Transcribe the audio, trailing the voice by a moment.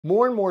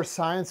More and more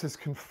science is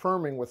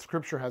confirming what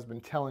Scripture has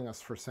been telling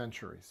us for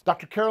centuries.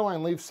 Dr.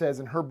 Caroline Leaf says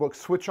in her book,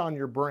 Switch on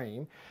Your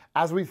Brain,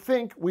 as we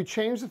think, we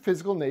change the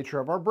physical nature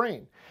of our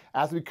brain.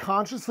 As we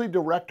consciously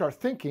direct our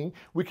thinking,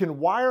 we can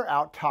wire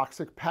out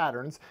toxic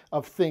patterns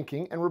of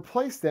thinking and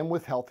replace them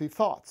with healthy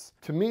thoughts.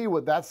 To me,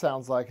 what that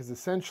sounds like is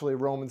essentially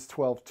Romans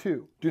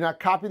 12:2. Do not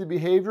copy the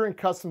behavior and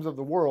customs of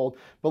the world,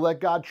 but let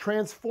God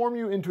transform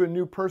you into a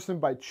new person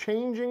by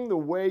changing the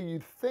way you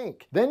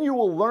think. Then you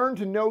will learn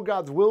to know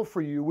God's will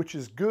for you, which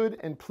is good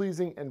and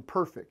pleasing and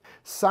perfect.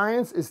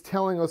 Science is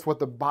telling us what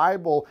the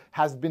Bible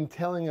has been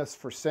telling us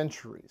for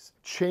centuries.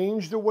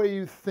 Change the way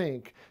you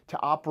think to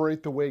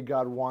operate the way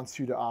God wants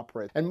you to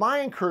operate. And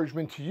my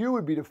encouragement to you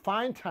would be to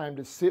find time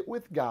to sit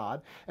with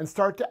God and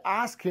start to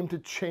ask Him to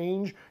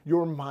change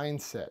your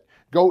mindset.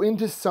 Go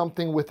into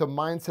something with a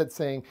mindset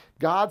saying,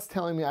 God's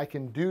telling me I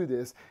can do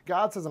this.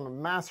 God says I'm a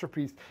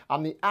masterpiece.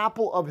 I'm the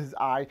apple of His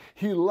eye.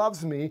 He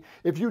loves me.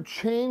 If you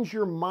change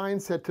your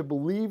mindset to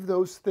believe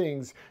those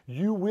things,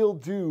 you will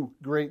do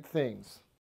great things.